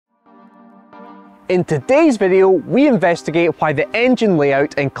In today's video, we investigate why the engine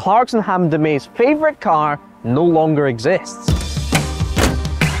layout in Clarkson Hammond favourite car no longer exists.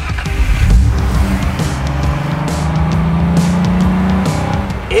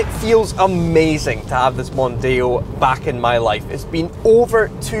 It feels amazing to have this Mondeo back in my life. It's been over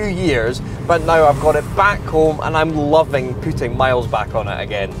 2 years, but now I've got it back home and I'm loving putting miles back on it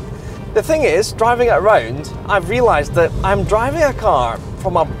again. The thing is, driving it around, I've realised that I'm driving a car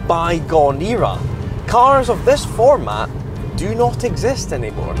from a bygone era. Cars of this format do not exist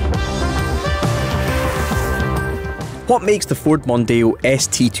anymore. What makes the Ford Mondeo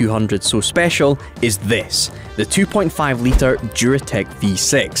ST200 so special is this, the 2.5 litre DRIVETRIBE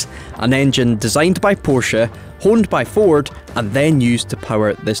V6, an engine designed by Porsche, honed by Ford, and then used to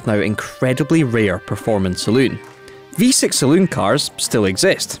power this now incredibly rare performance saloon. V6 saloon cars still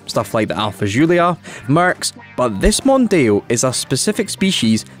exist, stuff like the Alfa Giulia, Mercs, but this Mondeo is a specific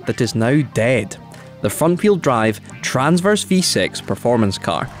species that is now dead. The front-wheel drive transverse V6 performance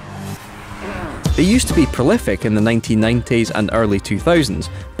car. They used to be prolific in the 1990s and early 2000s,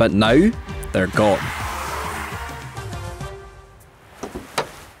 but now they're gone.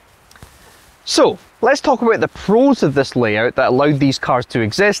 So, let's talk about the pros of this layout that allowed these cars to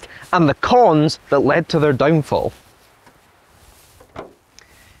exist and the cons that led to their downfall.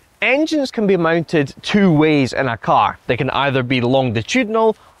 Engines can be mounted two ways in a car. They can either be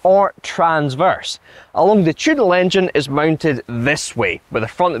longitudinal or transverse. A longitudinal engine is mounted this way, with the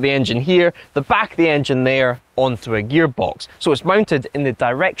front of the engine here, the back of the engine there, onto a gearbox. So it's mounted in the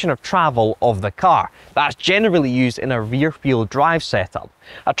direction of travel of the car. That's generally used in a rear-wheel drive setup.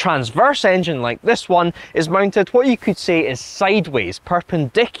 A transverse engine like this one is mounted what you could say is sideways,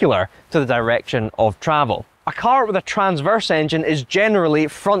 perpendicular to the direction of travel. A car with a transverse engine is generally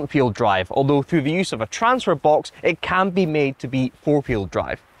front-wheel drive, although through the use of a transfer box, it can be made to be four-wheel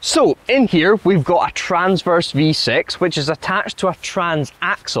drive. So in here, we've got a transverse V6, which is attached to a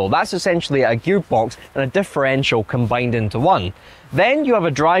transaxle. That's essentially a gearbox and a differential combined into one. Then you have a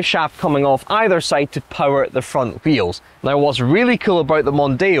drive shaft coming off either side to power the front wheels. Now what's really cool about the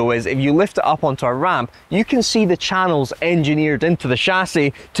Mondeo is if you lift it up onto a ramp, you can see the channels engineered into the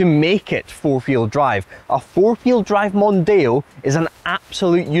chassis to make it four-wheel drive. A four-wheel drive Mondeo is an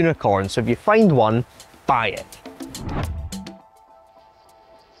absolute unicorn, so if you find one, buy it.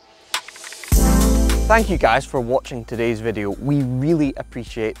 Thank you guys for watching today's video. We really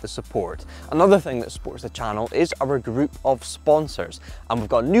appreciate the support. Another thing that supports the channel is our group of sponsors. And we've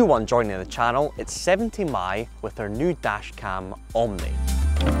got a new one joining the channel. It's 70mi with their new dashcam Omni.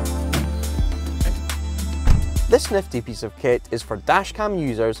 This nifty piece of kit is for dashcam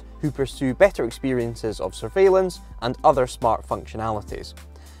users who pursue better experiences of surveillance and other smart functionalities.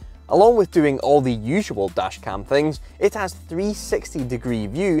 Along with doing all the usual dashcam things, it has 360-degree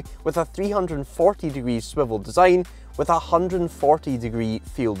view with a 340-degree swivel design with a 140-degree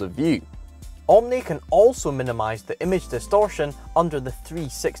field of view. Omni can also minimise the image distortion under the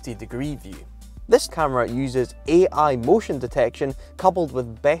 360-degree view. This camera uses AI motion detection coupled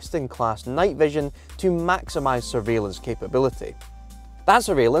with best-in-class night vision to maximise surveillance capability. That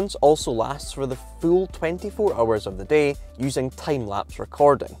surveillance also lasts for the full 24 hours of the day using time-lapse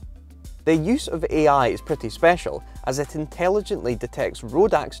recording. The use of AI is pretty special, as it intelligently detects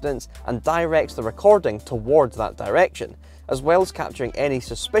road accidents and directs the recording towards that direction, as well as capturing any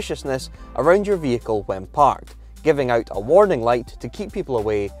suspiciousness around your vehicle when parked, giving out a warning light to keep people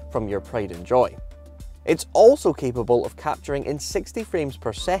away from your pride and joy. It's also capable of capturing in 60 frames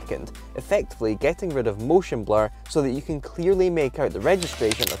per second, effectively getting rid of motion blur so that you can clearly make out the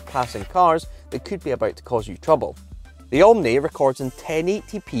registration of passing cars that could be about to cause you trouble. The Omni records in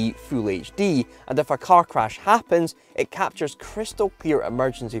 1080p Full HD, and if a car crash happens, it captures crystal clear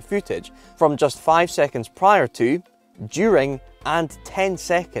emergency footage from just 5 seconds prior to, during, and 10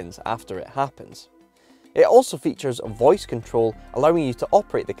 seconds after it happens. It also features voice control, allowing you to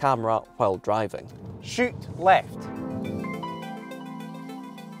operate the camera while driving. Shoot left.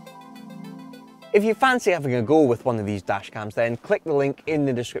 If you fancy having a go with one of these dashcams, then click the link in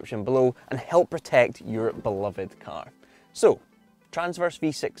the description below and help protect your beloved car. So, transverse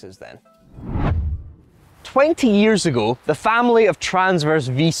V6s then. 20 years ago, the family of transverse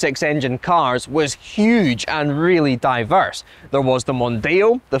V6 engine cars was huge and really diverse. There was the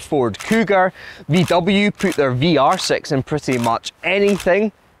Mondeo, the Ford Cougar, VW put their VR6 in pretty much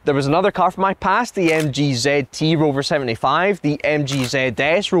anything, There was another car from my past, the MG ZT Rover 75, the MG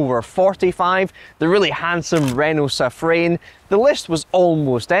ZS Rover 45, the really handsome Renault Safrane. The list was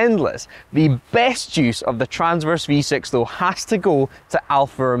almost endless. The best use of the transverse V6 though has to go to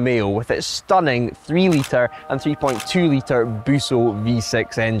Alfa Romeo with its stunning 3 litre and 3.2 litre Busso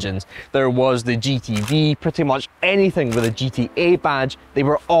V6 engines. There was the GTV, pretty much anything with a GTA badge, they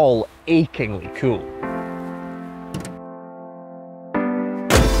were all achingly cool.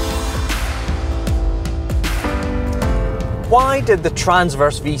 Why did the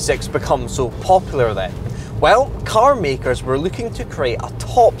transverse V6 become so popular then? Well, car makers were looking to create a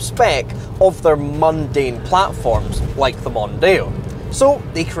top spec of their mundane platforms, like the Mondeo. So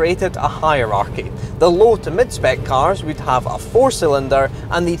they created a hierarchy. The low to mid-spec cars would have a 4-cylinder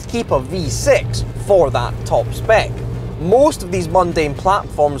and they'd keep a V6 for that top spec. Most of these mundane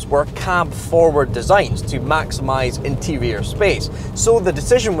platforms were cab-forward designs to maximise interior space, so the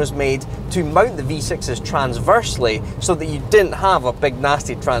decision was made to mount the V6s transversely so that you didn't have a big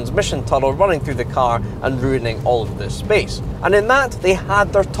nasty transmission tunnel running through the car and ruining all of this space. And in that, they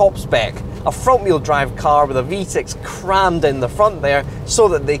had their top spec, a front-wheel drive car with a V6 crammed in the front there so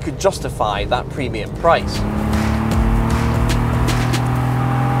that they could justify that premium price.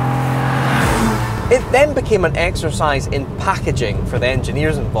 It then became an exercise in packaging for the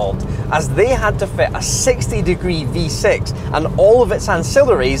engineers involved, as they had to fit a 60-degree V6 and all of its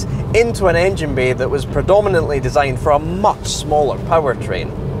ancillaries into an engine bay that was predominantly designed for a much smaller powertrain.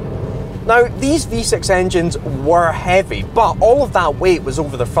 Now, these V6 engines were heavy, but all of that weight was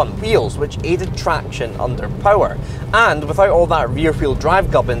over the front wheels, which aided traction under power. And without all that rear-wheel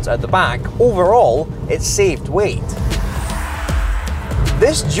drive gubbins at the back, overall, it saved weight.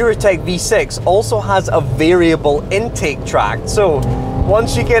 This Duratec V6 also has a variable intake tract, so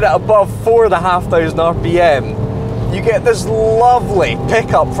once you get it above 4,500 RPM, you get this lovely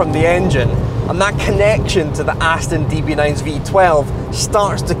pickup from the engine, and that connection to the Aston DB9's V12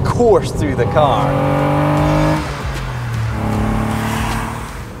 starts to course through the car.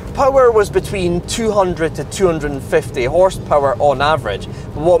 Power was between 200 to 250 horsepower on average,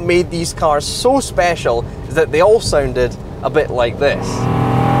 but what made these cars so special is that they all sounded a bit like this.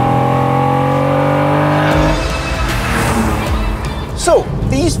 So,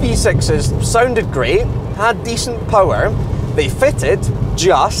 these V6s sounded great, had decent power, they fitted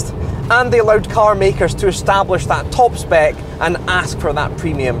just, and they allowed car makers to establish that top spec and ask for that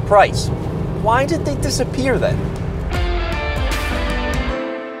premium price. Why did they disappear then?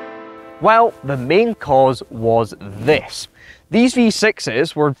 Well, the main cause was this. These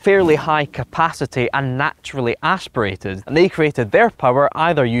V6s were fairly high capacity and naturally aspirated, and they created their power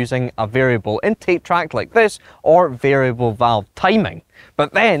either using a variable intake tract like this or variable valve timing.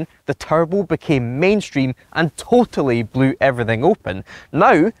 But then the turbo became mainstream and totally blew everything open.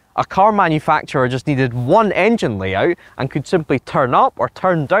 Now, a car manufacturer just needed one engine layout and could simply turn up or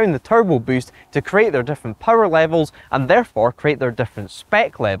turn down the turbo boost to create their different power levels and therefore create their different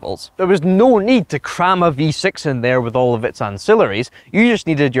spec levels. There was no need to cram a V6 in there with all of its ancillaries. You just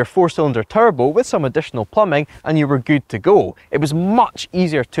needed your 4-cylinder turbo with some additional plumbing and you were good to go. It was much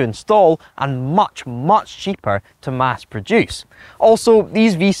easier to install and much cheaper to mass produce. Also,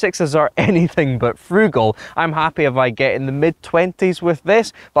 these V6s are anything but frugal. I'm happy if I get in the mid-20s with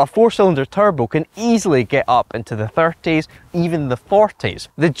this, but a 4-cylinder turbo can easily get up into the 30s, even the 40s.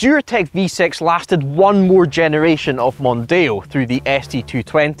 The Duratec V6 lasted one more generation of Mondeo through the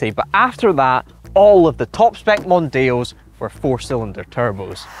ST200, but after that, all of the top spec Mondeos were 4-cylinder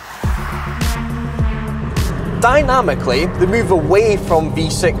turbos. Dynamically, the move away from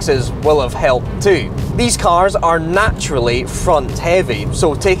V6s will have helped too. These cars are naturally front heavy,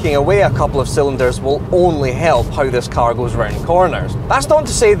 so taking away a couple of cylinders will only help how this car goes around corners. That's not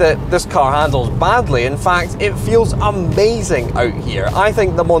to say that this car handles badly, in fact it feels amazing out here. I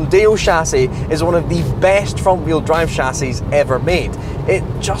think the Mondeo chassis is one of the best front wheel drive chassis ever made. It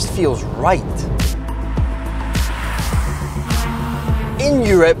just feels right. In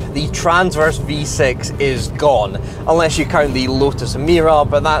Europe, the transverse V6 is gone, unless you count the Lotus Emira,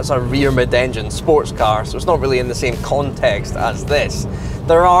 but that's a rear mid-engine sports car, so it's not really in the same context as this.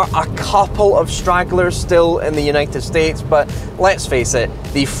 There are a couple of stragglers still in the United States, but let's face it,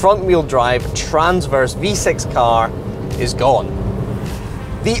 the front-wheel drive transverse V6 car is gone.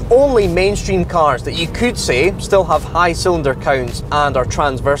 The only mainstream cars that you could say still have high cylinder counts and are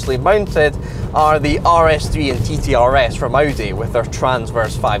transversely mounted are the RS3 and TTRS from Audi with their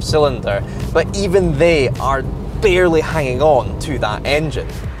transverse 5-cylinder, but even they are barely hanging on to that engine.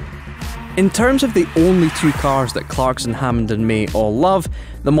 In terms of the only two cars that Clarkson, Hammond and May all love,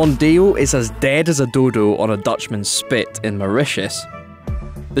 the Mondeo is as dead as a dodo on a Dutchman's spit in Mauritius.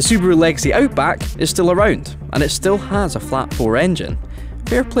 The Subaru Legacy Outback is still around, and it still has a flat 4 engine.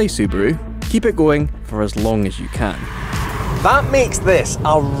 Fair play, Subaru. Keep it going for as long as you can. That makes this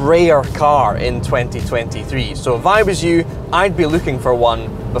a rare car in 2023, so if I was you, I'd be looking for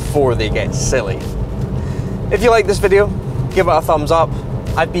one before they get silly. If you like this video, give it a thumbs up.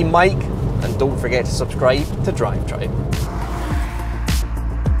 I've been Mike, and don't forget to subscribe to DRIVETRIBE.